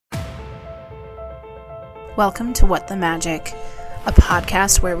Welcome to What the Magic, a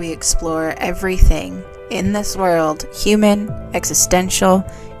podcast where we explore everything in this world: human, existential,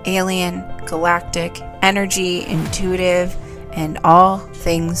 alien, galactic, energy, intuitive, and all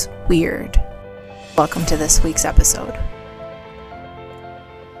things weird. Welcome to this week's episode.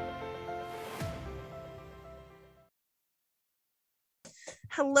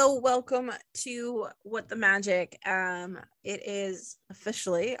 Hello, welcome to What the Magic. It is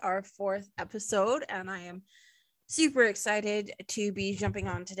officially our 4th episode, and I am super excited to be jumping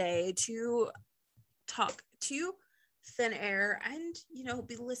on today to talk to thin air and,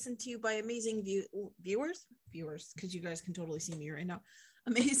 be listened to by amazing viewers, because you guys can totally see me right now.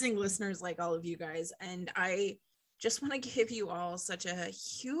 Amazing listeners like all of you guys. And I just want to give you all such a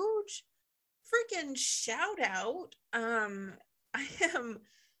huge freaking shout out. I am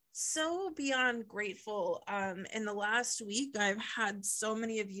so beyond grateful. In the last week, I've had so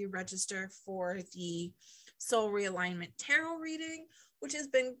many of you register for the Soul Realignment Tarot reading, which has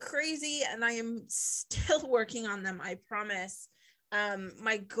been crazy, and I am still working on them, I promise.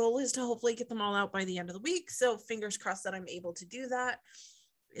 My goal is to hopefully get them all out by the end of the week, so fingers crossed that I'm able to do that.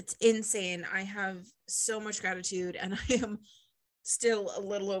 It's insane. I have so much gratitude, and I am still a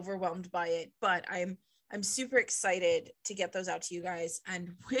little overwhelmed by it, but I'm super excited to get those out to you guys.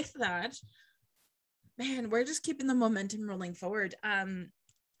 And with that, man, we're just keeping the momentum rolling forward. I'm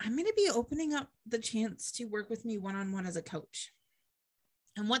going to be opening up the chance to work with me one-on-one as a coach.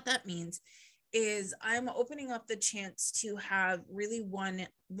 And what that means is I'm opening up the chance to have really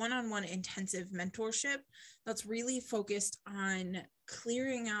one-on-one intensive mentorship that's really focused on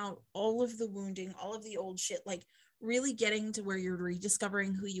clearing out all of the wounding, all of the old shit, like really getting to where you're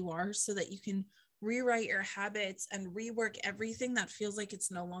rediscovering who you are so that you can rewrite your habits and rework everything that feels like it's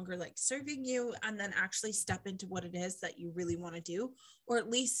no longer like serving you, and then actually step into what it is that you really want to do, or at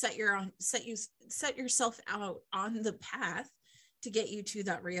least set yourself out on the path to get you to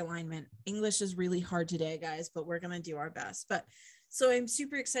that realignment. English is really hard today, guys, but we're going to do our best. So I'm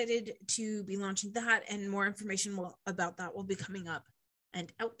super excited to be launching that, and more information about that will be coming up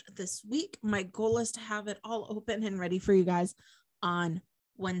and out this week. My goal is to have it all open and ready for you guys on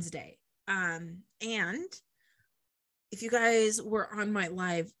Wednesday. And if you guys were on my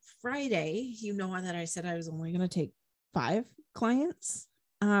live Friday, you know that I said I was only going to take 5 clients.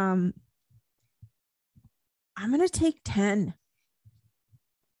 I'm going to take 10.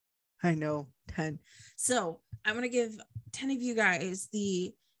 I know, 10. So I'm going to give 10 of you guys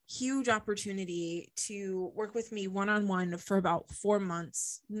the huge opportunity to work with me one-on-one for about 4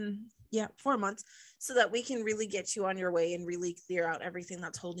 months. 4 months, so that we can really get you on your way and really clear out everything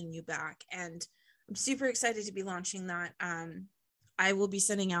that's holding you back. And I'm super excited to be launching that. I will be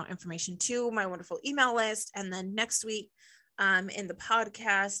sending out information to my wonderful email list, and then next week in the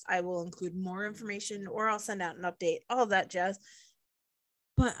podcast I will include more information, or I'll send out an update, all of that jazz.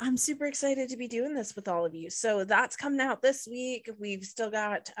 But I'm super excited to be doing this with all of you. So that's coming out this week. We've still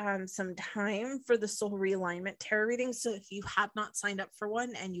got some time for the Soul Realignment Tarot reading. So if you have not signed up for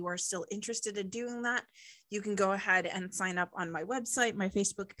one and you are still interested in doing that, you can go ahead and sign up on my website, my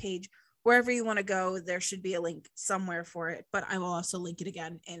Facebook page, wherever you want to go. There should be a link somewhere for it, but I will also link it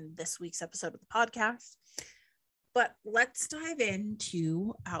again in this week's episode of the podcast. But let's dive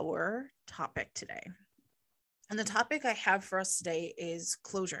into our topic today. And the topic I have for us today is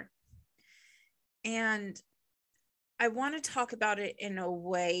closure. And I want to talk about it in a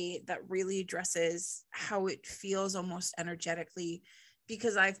way that really addresses how it feels almost energetically,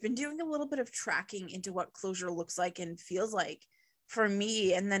 because I've been doing a little bit of tracking into what closure looks like and feels like for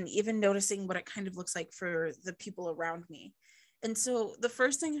me, and then even noticing what it kind of looks like for the people around me. And so the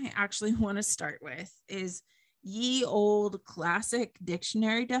first thing I actually want to start with is ye old classic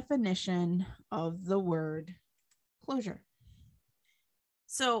dictionary definition of the word closure.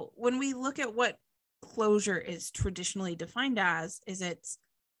 So when we look at what closure is traditionally defined as, is it's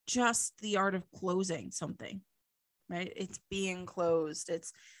just the art of closing something, right? It's being closed.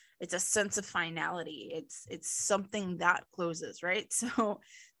 It's a sense of finality. It's something that closes, right? So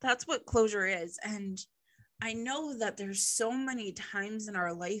that's what closure is. And I know that there's so many times in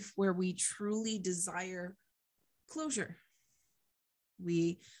our life where we truly desire closure.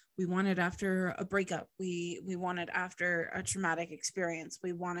 We want it after a breakup. We want it after a traumatic experience.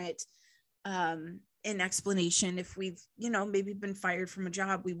 We want it an explanation if we've, maybe been fired from a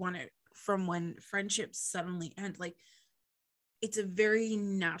job. We want it from when friendships suddenly end. Like, it's a very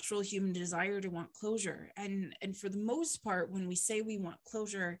natural human desire to want closure. And for the most part, when we say we want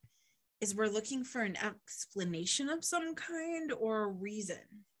closure, is we're looking for an explanation of some kind or a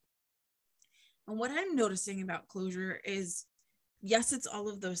reason. And what I'm noticing about closure is, yes, it's all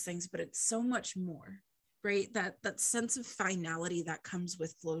of those things, but it's so much more. right? That sense of finality that comes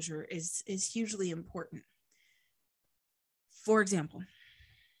with closure is hugely important. For example,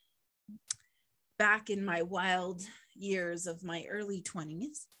 back in my wild years of my early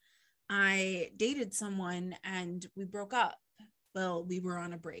 20s, I dated someone and we broke up. Well, we were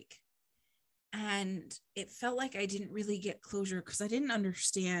on a break. And it felt like I didn't really get closure because I didn't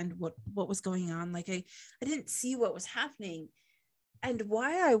understand what was going on. Like I didn't see what was happening. And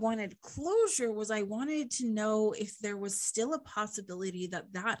why I wanted closure was I wanted to know if there was still a possibility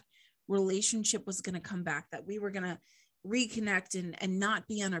that relationship was going to come back, that we were going to reconnect and not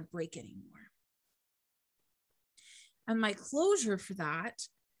be on a break anymore. And my closure for that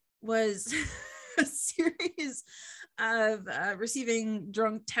was a series of receiving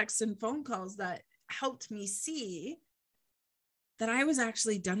drunk texts and phone calls that helped me see that I was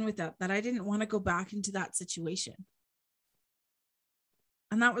actually done with that I didn't want to go back into that situation.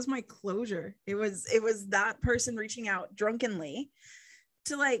 And that was my closure. It was that person reaching out drunkenly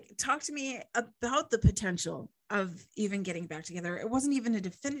to like talk to me about the potential of even getting back together. It wasn't even a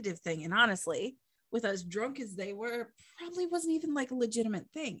definitive thing. And honestly, with as drunk as they were, probably wasn't even like a legitimate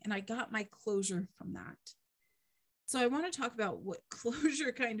thing. And I got my closure from that. So I want to talk about what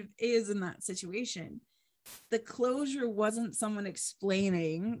closure kind of is in that situation. The closure wasn't someone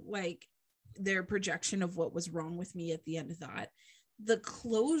explaining like their projection of what was wrong with me at the end of that. The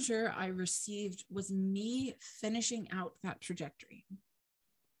closure I received was me finishing out that trajectory.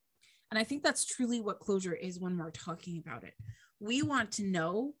 And I think that's truly what closure is when we're talking about it. We want to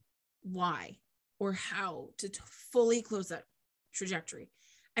know why or how to fully close that trajectory.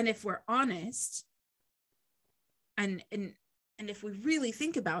 And if we're honest, and if we really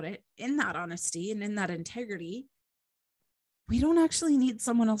think about it in that honesty and in that integrity, we don't actually need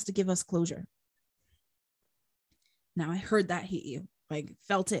someone else to give us closure. Now I heard that hit you, like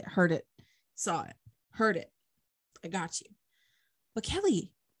felt it, heard it, saw it, heard it. I got you. But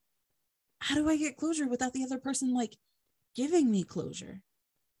Kelly, how do I get closure without the other person like giving me closure?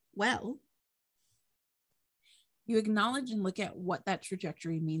 Well, you acknowledge and look at what that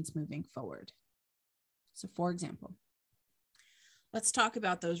trajectory means moving forward. So for example, let's talk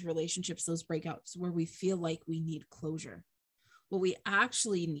about those relationships, those breakouts where we feel like we need closure. What we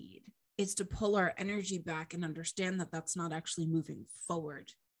actually need is to pull our energy back and understand that that's not actually moving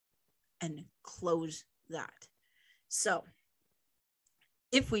forward and close that. So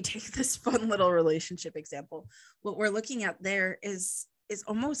if we take this fun little relationship example, what we're looking at there is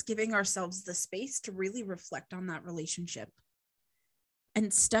almost giving ourselves the space to really reflect on that relationship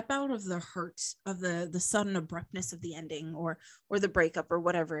and step out of the hurt of the sudden abruptness of the ending or the breakup or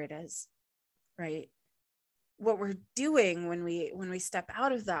whatever it is, right? What we're doing when we step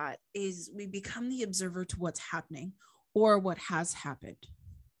out of that is we become the observer to what's happening or what has happened.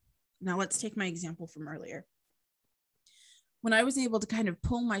 Now let's take my example from earlier. When I was able to kind of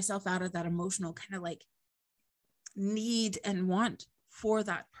pull myself out of that emotional kind of like need and want for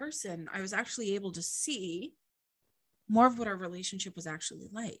that person, I was actually able to see more of what our relationship was actually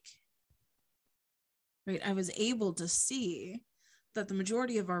like, right? I was able to see that the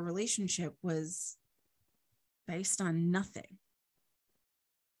majority of our relationship was based on nothing,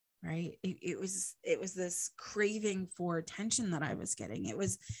 right? It was this craving for attention that I was getting. It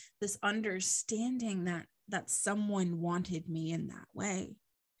was this understanding that someone wanted me in that way.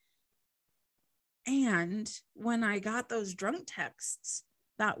 And when I got those drunk texts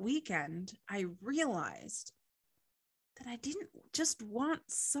that weekend, I realized that I didn't just want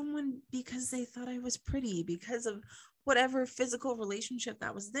someone because they thought I was pretty, because of whatever physical relationship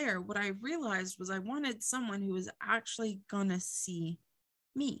that was there. What I realized was I wanted someone who was actually gonna see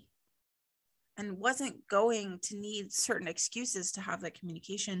me and wasn't going to need certain excuses to have that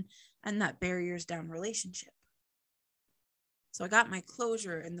communication and that barriers down relationship. So I got my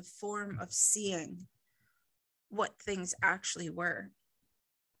closure in the form of seeing what things actually were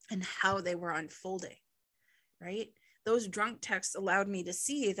and how they were unfolding, right? Those drunk texts allowed me to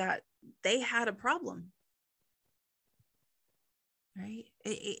see that they had a problem, right?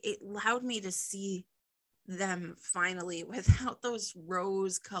 It allowed me to see them finally without those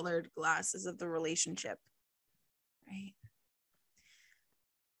rose-colored glasses of the relationship, right?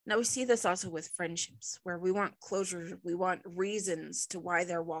 Now we see this also with friendships where we want closure, we want reasons to why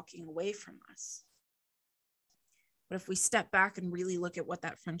they're walking away from us. But if we step back and really look at what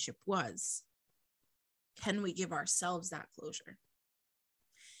that friendship was, can we give ourselves that closure?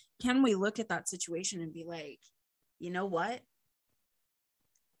 Can we look at that situation and be like, you know what?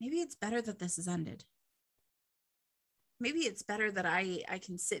 Maybe it's better that this has ended. Maybe it's better that I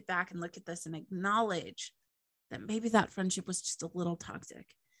can sit back and look at this and acknowledge that maybe that friendship was just a little toxic,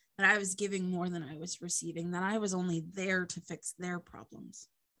 that I was giving more than I was receiving, that I was only there to fix their problems.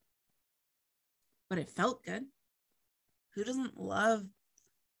 But it felt good. Who doesn't love,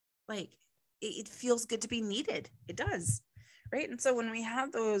 like, it feels good to be needed. It does. Right. And so when we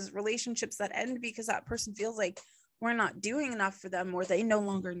have those relationships that end because that person feels like we're not doing enough for them or they no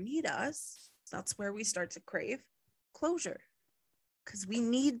longer need us, that's where we start to crave closure, because we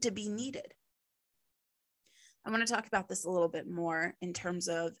need to be needed. I want to talk about this a little bit more in terms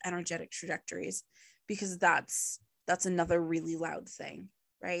of energetic trajectories, because that's another really loud thing,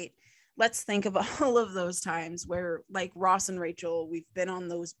 right? Let's think of all of those times where, like Ross and Rachel, we've been on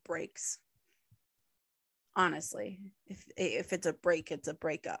those breaks. Honestly, if it's a break, it's a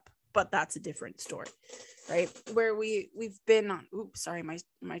breakup, but that's a different story, right? Where we've been on, oops, sorry,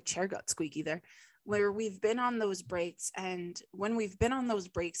 my chair got squeaky there. Where we've been on those breaks, and when we've been on those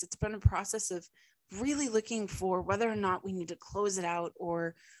breaks, it's been a process of really looking for whether or not we need to close it out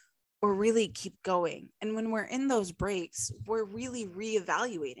or really keep going. And when we're in those breaks, we're really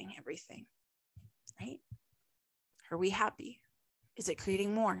reevaluating everything, right? Are we happy? Is it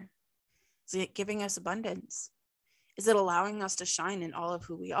creating more? Is it giving us abundance? Is it allowing us to shine in all of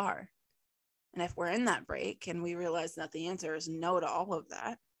who we are? And if we're in that break and we realize that the answer is no to all of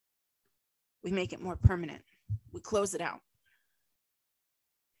that, we make it more permanent. We close it out.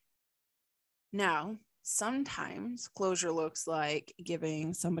 Now, sometimes closure looks like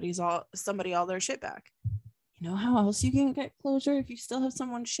giving somebody all their shit back. You know how else you can get closure if you still have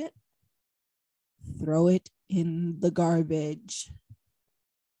someone's shit? Throw it in the garbage.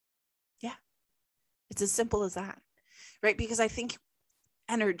 Yeah. It's as simple as that, right? Because I think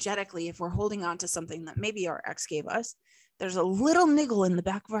energetically, if we're holding on to something that maybe our ex gave us, there's a little niggle in the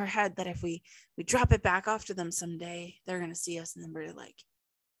back of our head that if we drop it back off to them someday, they're going to see us and then we're like,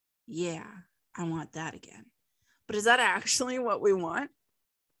 yeah, I want that again. But is that actually what we want?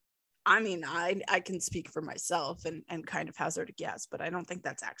 I mean, I can speak for myself and kind of hazard a guess, but I don't think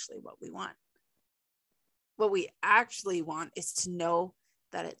that's actually what we want. What we actually want is to know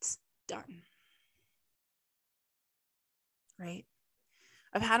that it's done. Right?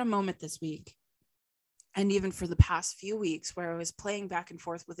 I've had a moment this week, and even for the past few weeks, where I was playing back and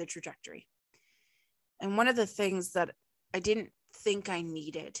forth with a trajectory. And one of the things that I didn't think I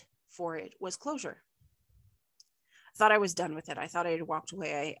needed for it was closure. I thought I was done with it. I thought I had walked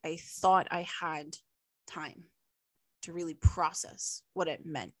away. I thought I had time to really process what it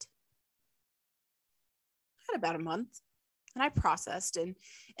meant. I had about a month, and I processed in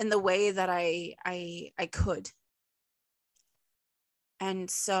the way that I could. And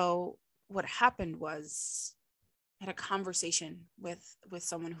so what happened was I had a conversation with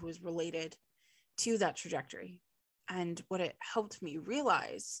someone who was related to that trajectory. And what it helped me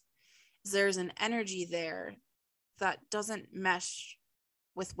realize is there's an energy there that doesn't mesh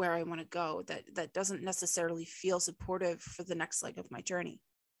with where I want to go, that doesn't necessarily feel supportive for the next leg of my journey.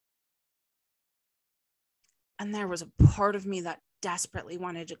 And there was a part of me that desperately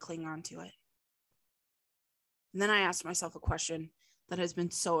wanted to cling on to it. And then I asked myself a question that has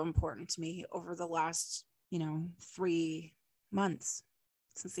been so important to me over the last, 3 months,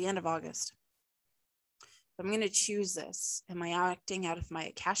 since the end of August. I'm going to choose this. Am I acting out of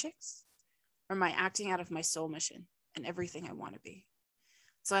my Akashics, or am I acting out of my soul mission and everything I want to be?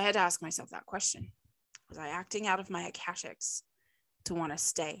 So I had to ask myself that question. Was I acting out of my Akashics to want to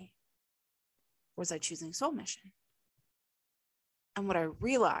stay? Or was I choosing soul mission? And what I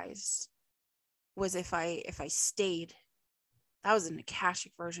realized was if I stayed, that was an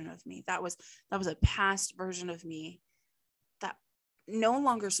Akashic version of me. That was a past version of me that no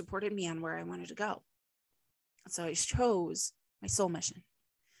longer supported me on where I wanted to go. So I chose my soul mission.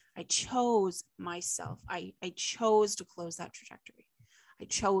 I chose myself. I chose to close that trajectory. I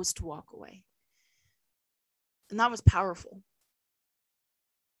chose to walk away. And that was powerful.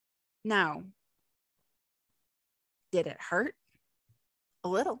 Now, did it hurt? A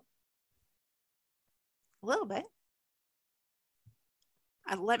little bit.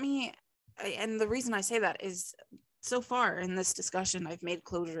 And the reason I say that is, so far in this discussion, I've made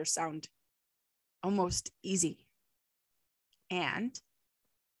closure sound almost easy. And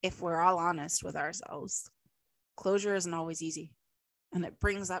if we're all honest with ourselves, closure isn't always easy. And it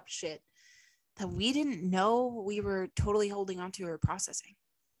brings up shit that we didn't know we were totally holding on to or processing,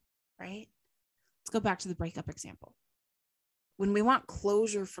 right? Let's go back to the breakup example. When we want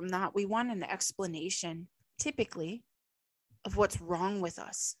closure from that, we want an explanation, typically, of what's wrong with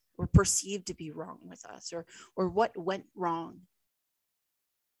us or perceived to be wrong with us, or what went wrong,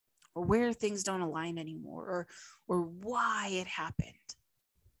 or where things don't align anymore, or why it happened.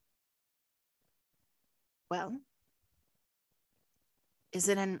 Well, Is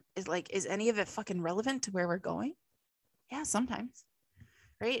any of it fucking relevant to where we're going? Yeah, sometimes.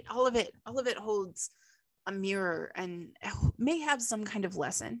 Right? All of it holds a mirror and may have some kind of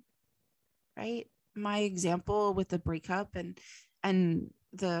lesson, right? My example with the breakup and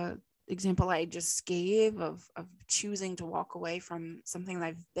the example I just gave of choosing to walk away from something that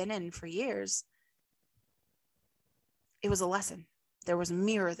I've been in for years, it was a lesson. There was a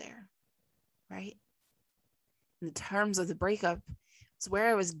mirror there, right? In the terms of the breakup, it's where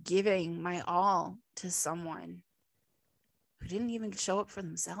I was giving my all to someone who didn't even show up for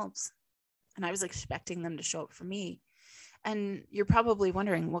themselves. And I was expecting them to show up for me. And you're probably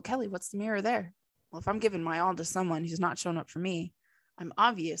wondering, well, Kelly, what's the mirror there? Well, if I'm giving my all to someone who's not showing up for me, I'm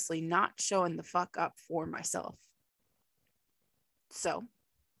obviously not showing the fuck up for myself. So,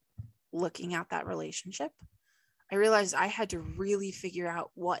 looking at that relationship, I realized I had to really figure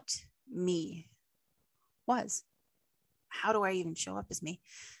out what me was. How do I even show up as me?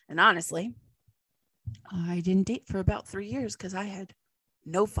 And honestly, I didn't date for about 3 years because I had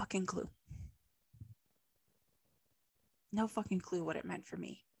no fucking clue. No fucking clue what it meant for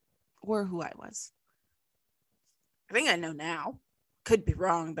me or who I was. I think I know now. Could be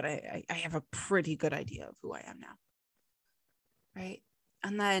wrong, but I have a pretty good idea of who I am now. Right?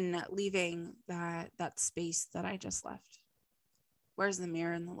 And then leaving that space that I just left. Where's the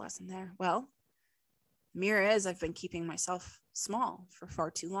mirror and the lesson there? Well, the mirror is I've been keeping myself small for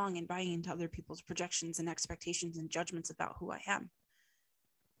far too long and buying into other people's projections and expectations and judgments about who I am.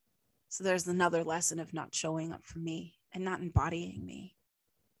 So there's another lesson of not showing up for me and not embodying me.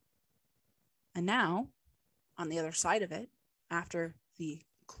 And now, on the other side of it, after the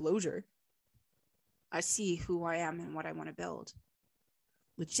closure, I see who I am and what I want to build.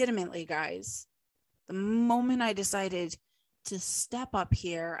 Legitimately, guys, the moment I decided to step up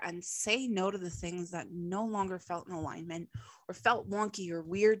here and say no to the things that no longer felt in alignment or felt wonky or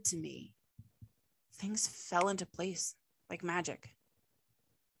weird to me, things fell into place like magic.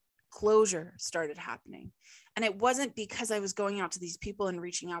 Closure started happening. And it wasn't because I was going out to these people and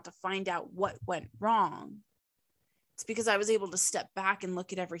reaching out to find out what went wrong. It's because I was able to step back and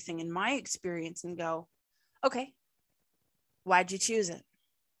look at everything in my experience and go, okay, why'd you choose it?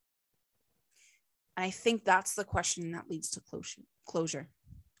 And I think that's the question that leads to closure.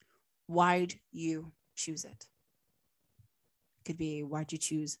 Why'd you choose it? It could be, why'd you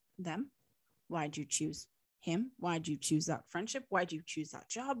choose them? Why'd you choose him? Why'd you choose that friendship? Why'd you choose that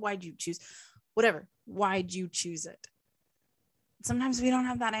job? Why'd you choose whatever? Why'd you choose it? Sometimes we don't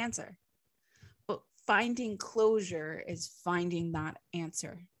have that answer. But finding closure is finding that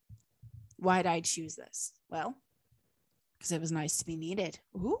answer. Why'd I choose this? Well, because it was nice to be needed.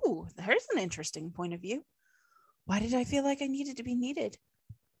 Ooh, there's an interesting point of view. Why did I feel like I needed to be needed?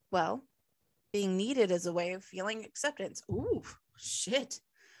 Well, being needed is a way of feeling acceptance. Ooh, shit.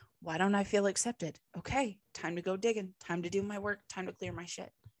 Why don't I feel accepted? Okay, time to go digging, time to do my work, time to clear my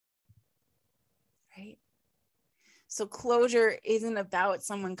shit. Right? So closure isn't about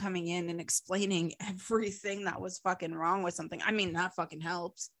someone coming in and explaining everything that was fucking wrong with something. I mean, that fucking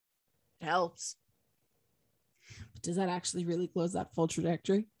helps. It helps. But does that actually really close that full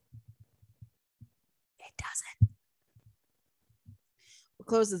trajectory? It doesn't. What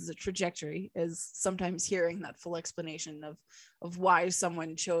closes the trajectory is sometimes hearing that full explanation of why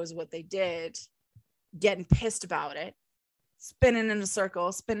someone chose what they did, getting pissed about it, spinning in a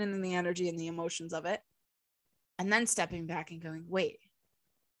circle, spinning in the energy and the emotions of it, and then stepping back and going, wait,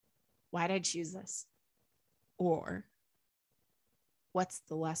 why did I choose this? Or what's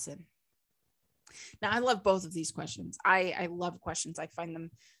the lesson? Now, I love both of these questions. I love questions. I find them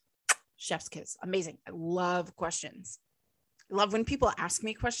chef's kiss. Amazing. I love questions. I love when people ask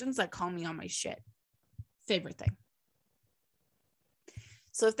me questions that call me on my shit. Favorite thing.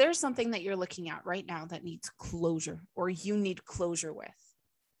 So if there's something that you're looking at right now that needs closure or you need closure with,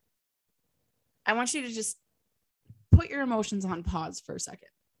 I want you to just put your emotions on pause for a second.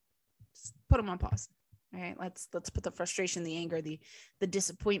 Just put them on pause. All right, let's put the frustration, the anger, the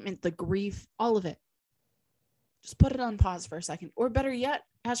disappointment, the grief, all of it. Just put it on pause for a second. Or better yet,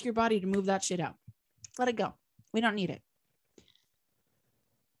 ask your body to move that shit out. Let it go. We don't need it.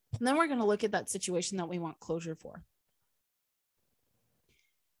 And then we're going to look at that situation that we want closure for.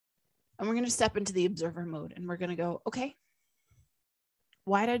 And we're going to step into the observer mode and we're going to go, okay,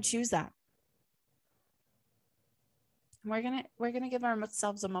 why did I choose that? And we're going to give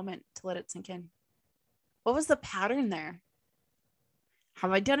ourselves a moment to let it sink in. What was the pattern there?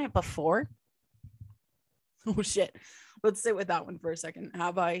 Have I done it before? Oh shit. Let's sit with that one for a second.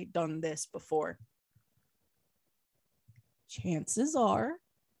 Have I done this before? Chances are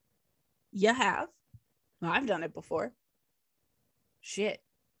you have. I've done it before. Shit.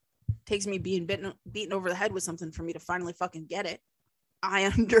 Takes me being beaten over the head with something for me to finally fucking get it. I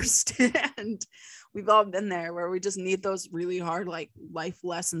understand. We've all been there where we just need those really hard like life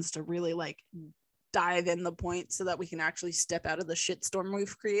lessons to really like dive in the point so that we can actually step out of the shitstorm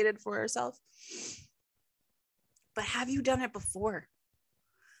we've created for ourselves. But have you done it before?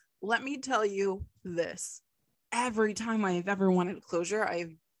 Let me tell you this. Every time I've ever wanted closure,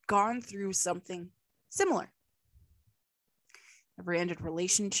 I've gone through something similar. Every ended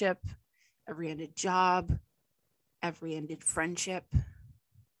relationship, every ended job, every ended friendship.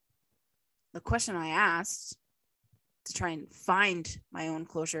 The question I asked to try and find my own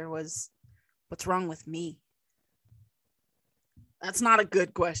closure was, what's wrong with me? That's not a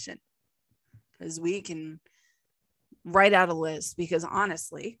good question, because we can write out a list, because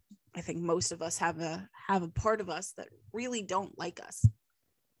honestly, I think most of us have a part of us that really don't like us. It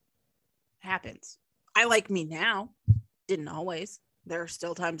happens. I like me now. Didn't always. There are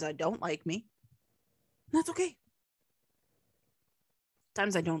still times I don't like me. That's okay.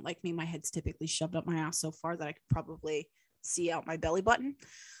 Times I don't like me, my head's typically shoved up my ass so far that I could probably see out my belly button.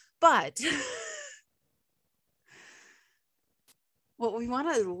 But what we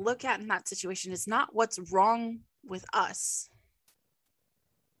want to look at in that situation is not what's wrong with us,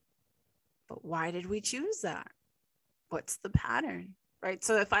 but why did we choose that? What's the pattern, right?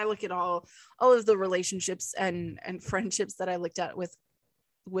 So if I look at all of the relationships and friendships that I looked at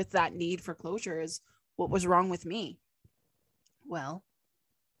with that need for closure, is what was wrong with me? Well,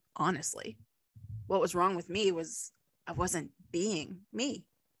 honestly, what was wrong with me was I wasn't being me.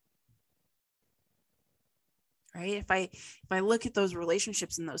 Right? If I look at those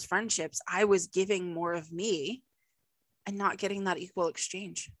relationships and those friendships, I was giving more of me and not getting that equal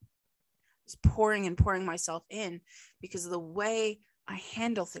exchange. I was pouring and pouring myself in because of the way I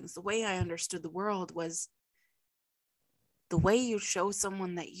handle things, the way I understood the world was the way you show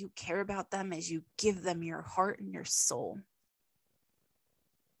someone that you care about them is you give them your heart and your soul.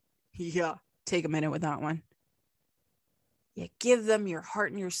 Yeah, take a minute with that one. You give them your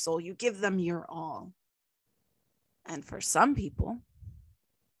heart and your soul. You give them your all. And for some people,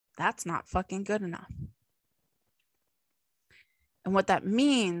 that's not fucking good enough. And what that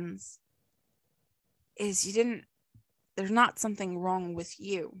means is there's not something wrong with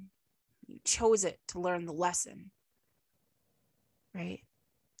you. You chose it to learn the lesson, right?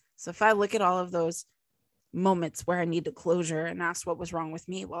 So if I look at all of those moments where I needed closure and asked what was wrong with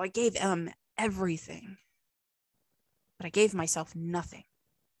me, well, I gave them everything, but I gave myself nothing.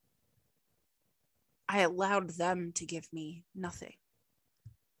 I allowed them to give me nothing.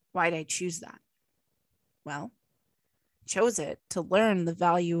 Why did I choose that? Well, I chose it to learn the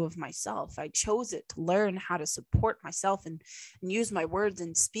value of myself. I chose it to learn how to support myself and use my words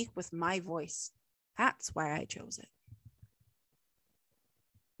and speak with my voice. That's why I chose it.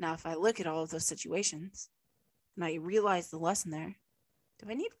 Now, if I look at all of those situations and I realize the lesson there, do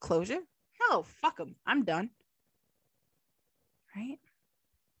I need closure? Hell, fuck them. I'm done. Right?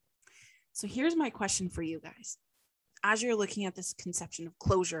 So here's my question for you guys. As you're looking at this conception of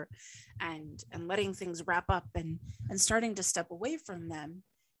closure and letting things wrap up and starting to step away from them,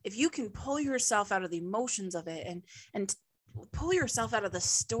 if you can pull yourself out of the emotions of it and pull yourself out of the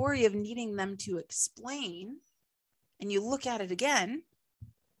story of needing them to explain, and you look at it again,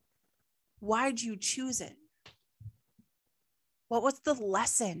 why'd you choose it? What was the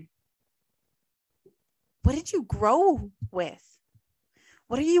lesson? What did you grow with?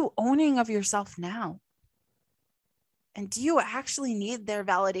 What are you owning of yourself now? And do you actually need their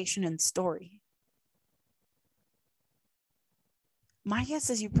validation and story? My guess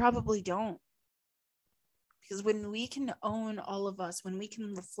is you probably don't. Because when we can own all of us, when we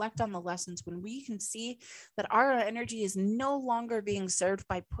can reflect on the lessons, when we can see that our energy is no longer being served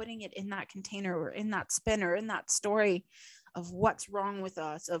by putting it in that container or in that spin or in that story of what's wrong with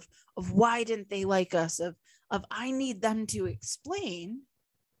us, of why didn't they like us, of I need them to explain,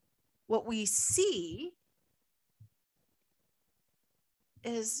 what we see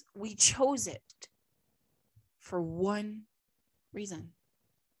is we chose it for one reason.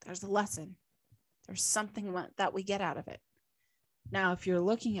 There's a lesson. There's something that we get out of it. Now, if you're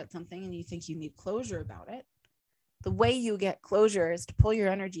looking at something and you think you need closure about it, the way you get closure is to pull your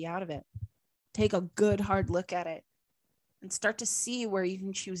energy out of it. Take a good hard look at it and start to see where you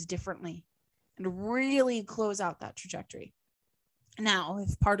can choose differently and really close out that trajectory. Now,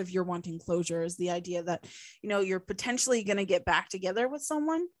 if part of your wanting closure is the idea that, you're potentially going to get back together with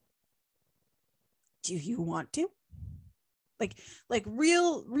someone, do you want to? Like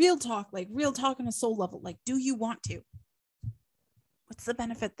real talk, like real talk on a soul level. Like, do you want to? What's the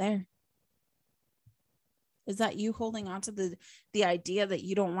benefit there? Is that you holding on to the idea that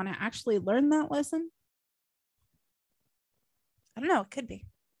you don't want to actually learn that lesson? I don't know. It could be.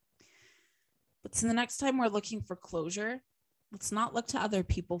 But so the next time we're looking for closure, let's not look to other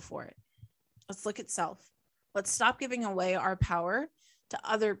people for it. Let's look at self. Let's stop giving away our power to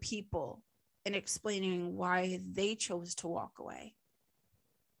other people and explaining why they chose to walk away,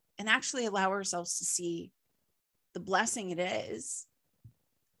 and actually allow ourselves to see the blessing it is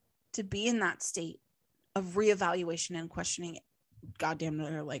to be in that state of reevaluation and questioning goddamn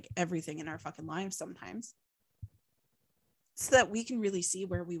near like everything in our fucking lives sometimes, so that we can really see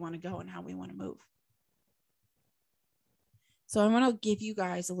where we want to go and how we want to move. So I want to give you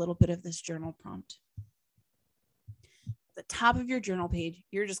guys a little bit of this journal prompt. At the top of your journal page,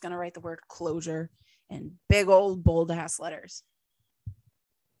 you're just going to write the word closure in big old bold ass letters.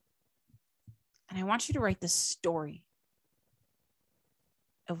 And I want you to write the story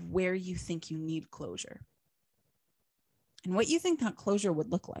of where you think you need closure and what you think that closure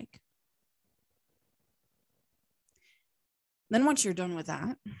would look like. Then once you're done with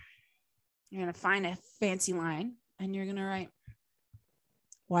that, you're going to find a fancy line and you're going to write,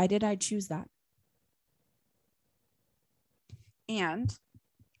 why did I choose that? And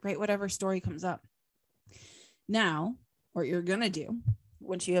write whatever story comes up. Now, what you're going to do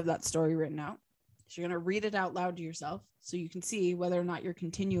once you have that story written out is you're going to read it out loud to yourself so you can see whether or not you're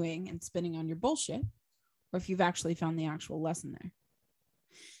continuing and spinning on your bullshit or if you've actually found the actual lesson there.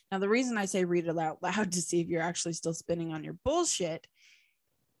 Now, the reason I say read it out loud to see if you're actually still spinning on your bullshit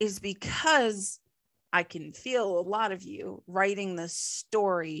is because I can feel a lot of you writing the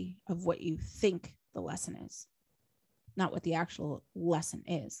story of what you think the lesson is, not what the actual lesson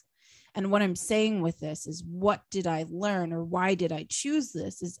is. And what I'm saying with this is, what did I learn or why did I choose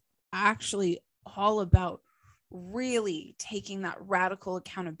this is actually all about really taking that radical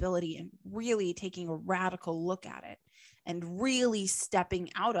accountability and really taking a radical look at it and really stepping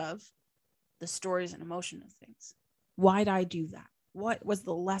out of the stories and emotion of things. Why did I do that? What was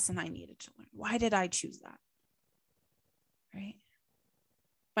the lesson I needed to learn? Why did I choose that? Right?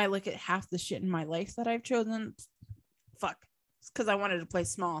 If I look at half the shit in my life that I've chosen, fuck, it's because I wanted to play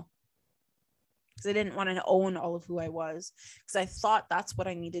small. Because I didn't want to own all of who I was. Because I thought that's what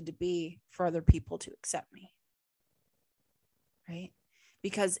I needed to be for other people to accept me. Right?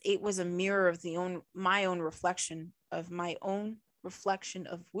 Because it was a mirror of my own reflection of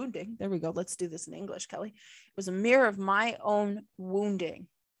wounding. There we go. Let's do this in English, Kelly. It was a mirror of my own wounding,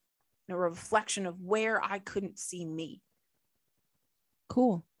 a reflection of where I couldn't see me.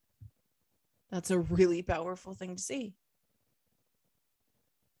 Cool. That's a really powerful thing to see.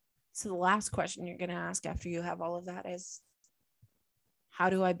 So the last question you're going to ask after you have all of that is, how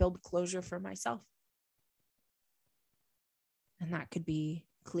do I build closure for myself? And that could be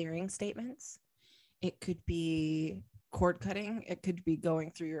clearing statements. It could be cord cutting. It could be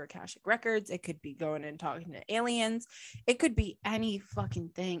going through your Akashic records. It could be going and talking to aliens. It could be any fucking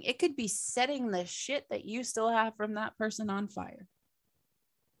thing. It could be setting the shit that you still have from that person on fire.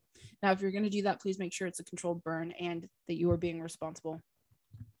 Now, if you're going to do that, please make sure it's a controlled burn and that you are being responsible.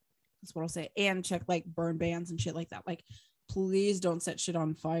 That's what I'll say. And check like burn bans and shit like that. Like, please don't set shit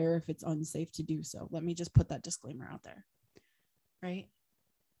on fire if it's unsafe to do so. Let me just put that disclaimer out there. Right?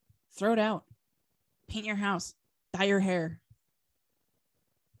 Throw it out. Paint your house. Dye your hair.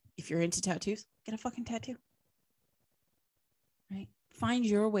 If you're into tattoos, get a fucking tattoo. Right? Find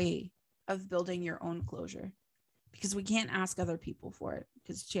your way of building your own closure, because we can't ask other people for it,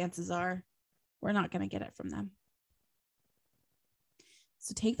 because chances are we're not going to get it from them.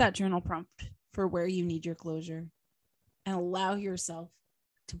 So take that journal prompt for where you need your closure and allow yourself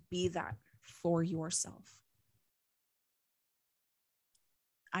to be that for yourself.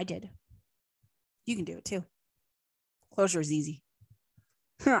 I did. You can do it too. Closure is easy.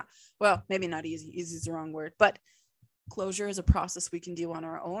 Well, maybe not easy. Easy is the wrong word, but closure is a process we can do on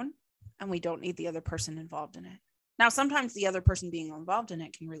our own, and we don't need the other person involved in it. Now, sometimes the other person being involved in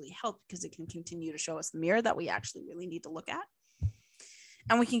it can really help, because it can continue to show us the mirror that we actually really need to look at.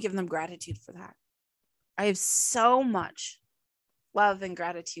 And we can give them gratitude for that. I have so much love and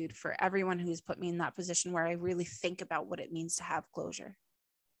gratitude for everyone who's put me in that position where I really think about what it means to have closure.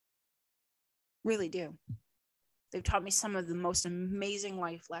 Really do. They've taught me some of the most amazing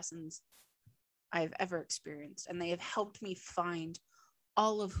life lessons I've ever experienced. And they have helped me find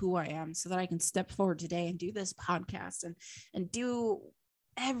all of who I am so that I can step forward today and do this podcast and do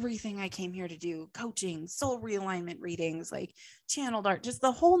everything I came here to do. Coaching, soul realignment readings, like channeled art, just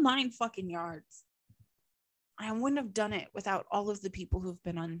the whole 9 fucking yards. I wouldn't have done it without all of the people who've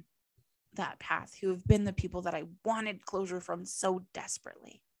been on that path, who have been the people that I wanted closure from so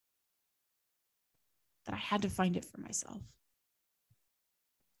desperately. that I had to find it for myself.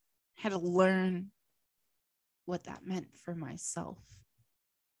 I had to learn what that meant for myself.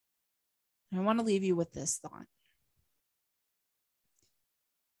 And I want to leave you with this thought.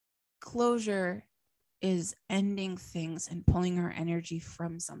 Closure is ending things and pulling our energy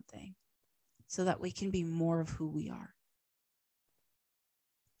from something so that we can be more of who we are.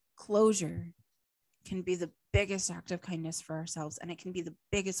 Closure can be the biggest act of kindness for ourselves, and it can be the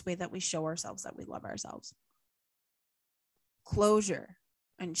biggest way that we show ourselves that we love ourselves. Closure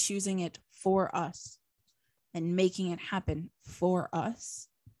and choosing it for us and making it happen for us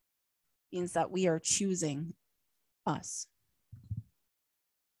means that we are choosing us.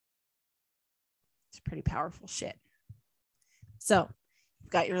 It's pretty powerful shit. So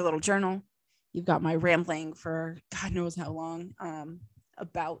you've got your little journal. You've got my rambling for God knows how long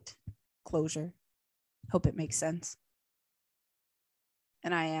about closure. Hope it makes sense.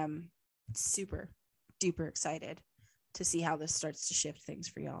 And I am super duper excited to see how this starts to shift things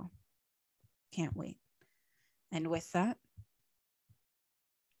for y'all. Can't wait. And with that,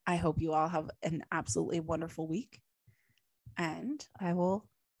 I hope you all have an absolutely wonderful week. And I will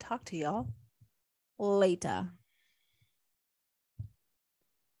talk to y'all later.